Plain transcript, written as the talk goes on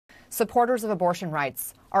supporters of abortion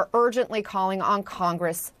rights are urgently calling on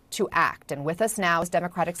Congress to act. And with us now is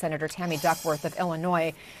Democratic Senator Tammy Duckworth of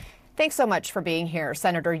Illinois. Thanks so much for being here,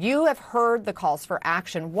 Senator. You have heard the calls for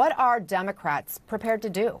action. What are Democrats prepared to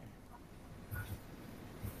do?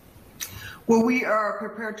 Well, we are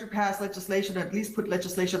prepared to pass legislation, or at least put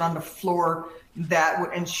legislation on the floor that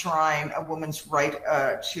would enshrine a woman's right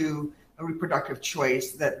to a reproductive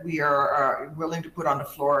choice, that we are willing to put on the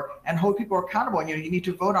floor and hold people accountable. And, you need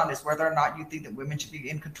to vote on this, whether or not you think that women should be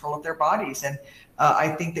in control of their bodies. And I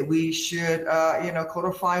think that we should,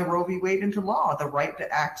 codify Roe v. Wade into law, the right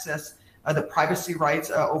to access the privacy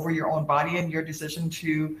rights over your own body and your decision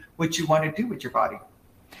to what you want to do with your body.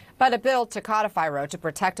 But a bill to codify Roe to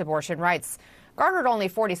protect abortion rights garnered only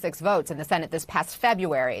 46 votes in the Senate this past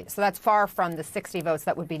February. So that's far from the 60 votes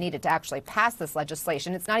that would be needed to actually pass this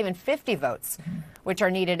legislation. It's not even 50 votes, which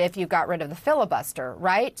are needed if you got rid of the filibuster,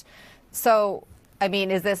 right? So, I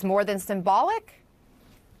mean, is this more than symbolic?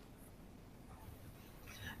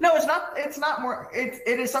 No, it's not. It's not more. It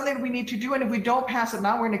is something that we need to do. And if we don't pass it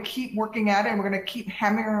now, we're going to keep working at it, and we're going to keep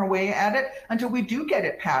hammering away at it until we do get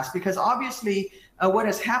it passed. Because obviously, what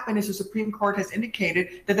has happened is the Supreme Court has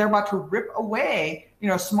indicated that they're about to rip away,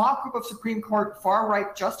 a small group of Supreme Court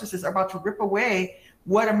far-right justices are about to rip away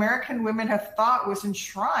what American women have thought was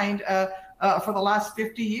enshrined for the last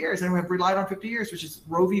 50 years, and we have relied on 50 years, which is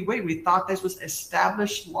Roe v. Wade. We thought this was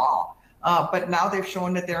established law. But now they've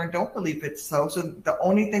shown that they don't believe it's so. So the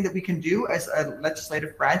only thing that we can do as a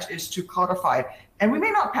legislative branch is to codify it. And we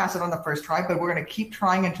may not pass it on the first try, but we're going to keep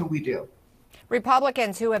trying until we do.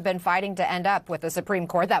 Republicans who have been fighting to end up with a Supreme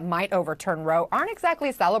Court that might overturn Roe aren't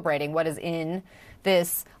exactly celebrating what is in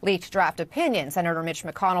this leaked draft opinion. Senator Mitch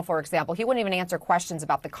McConnell, for example, he wouldn't even answer questions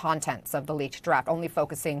about the contents of the leaked draft, only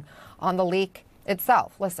focusing on the leak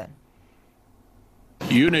itself. Listen.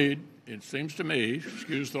 You need, it seems to me,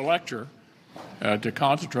 excuse the lecture, to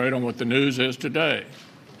concentrate on what the news is today.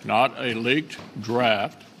 Not a leaked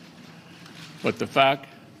draft, but the fact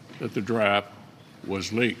that the draft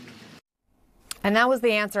was leaked. And that was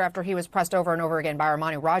the answer after he was pressed over and over again by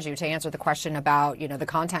Armani Raju to answer the question about, the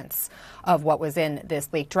contents of what was in this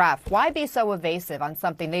leaked draft. Why be so evasive on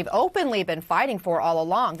something they've openly been fighting for all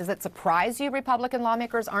along? Does it surprise you Republican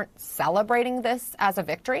lawmakers aren't celebrating this as a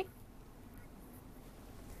victory?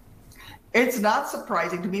 It's not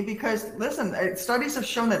surprising to me because, listen, studies have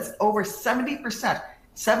shown that over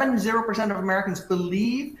 70% of Americans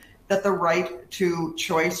believe that the right to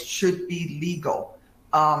choice should be legal.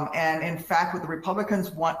 And in fact, what the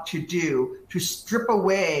Republicans want to do to strip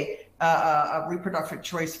away a reproductive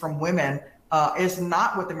choice from women is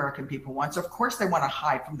not what the American people want. So of course they want to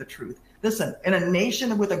hide from the truth. Listen, in a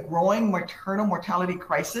nation with a growing maternal mortality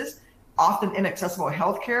crisis, often inaccessible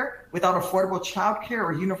health care, without affordable child care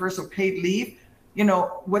or universal paid leave,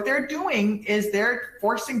 what they're doing is they're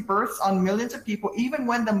forcing births on millions of people, even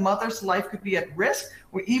when the mother's life could be at risk,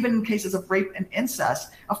 or even in cases of rape and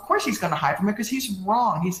incest. Of course he's going to hide from it because he's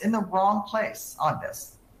wrong. He's in the wrong place on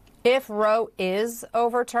this. If Roe is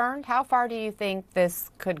overturned, how far do you think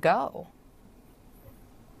this could go?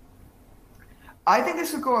 I think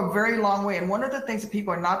this could go a very long way. And one of the things that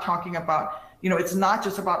people are not talking about, it's not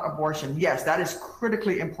just about abortion. Yes, that is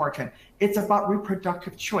critically important. It's about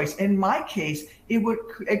reproductive choice. In my case,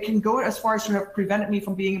 it can go as far as to have prevented me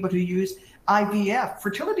from being able to use IVF,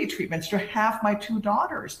 fertility treatments, to have my two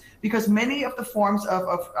daughters, because many of the forms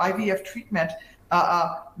of IVF treatment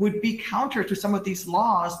would be counter to some of these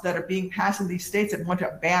laws that are being passed in these states that want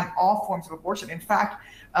to ban all forms of abortion. In fact,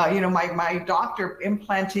 my doctor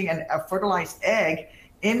implanting a fertilized egg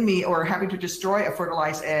in me, or having to destroy a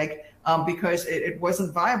fertilized egg because it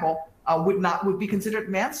wasn't viable, would be considered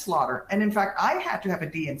manslaughter. And in fact, I had to have a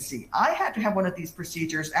D&C. I had to have one of these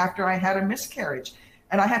procedures after I had a miscarriage.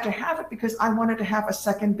 And I had to have it because I wanted to have a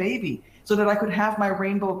second baby so that I could have my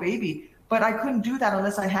rainbow baby. But I couldn't do that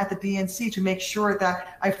unless I had the D&C to make sure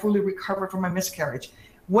that I fully recovered from my miscarriage.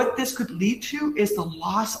 What this could lead to is the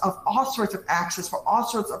loss of all sorts of access for all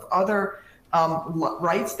sorts of other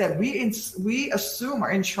rights that we assume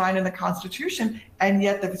are enshrined in the Constitution. And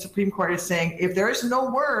yet the Supreme Court is saying, if there is no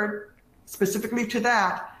word specifically to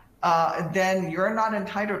that, then you're not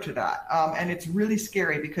entitled to that. And it's really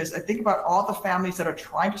scary because I think about all the families that are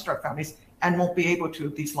trying to start families and won't be able to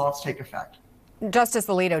if these laws take effect. Justice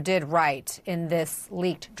Alito did write in this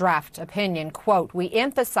leaked draft opinion, quote, "We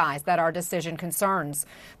emphasize that our decision concerns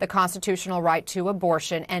the constitutional right to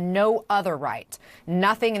abortion and no other right.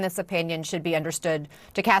 Nothing in this opinion should be understood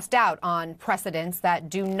to cast doubt on precedents that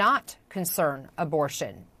do not concern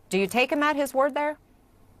abortion." Do you take him at his word there?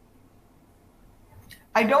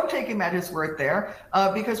 I don't take him at his word there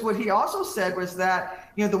because what he also said was that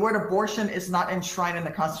the word abortion is not enshrined in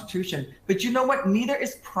the Constitution. But you know what? Neither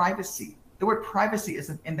is privacy. The word privacy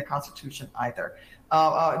isn't in the Constitution either.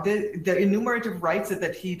 The enumerative rights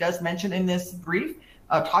that he does mention in this brief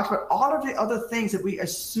talks about all of the other things that we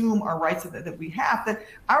assume are rights that we have that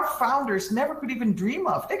our founders never could even dream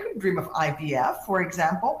of. They couldn't dream of IVF, for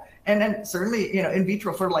example, and then certainly, in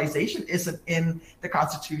vitro fertilization isn't in the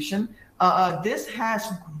Constitution. This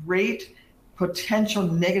has great potential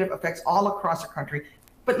negative effects all across the country.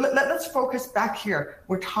 But let's focus back here.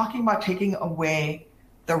 We're talking about taking away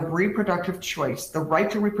the reproductive choice, the right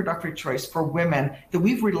to reproductive choice for women that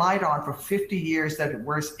we've relied on for 50 years, that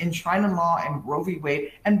was enshrined in law and Roe v.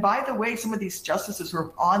 Wade. And by the way, some of these justices who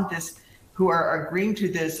are on this, who are agreeing to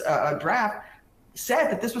this draft, said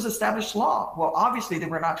that this was established law. Well, obviously they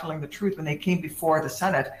were not telling the truth when they came before the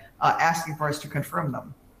Senate asking for us to confirm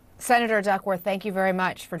them. Senator Duckworth, thank you very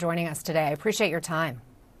much for joining us today. I appreciate your time.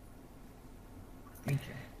 Thank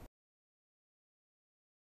you.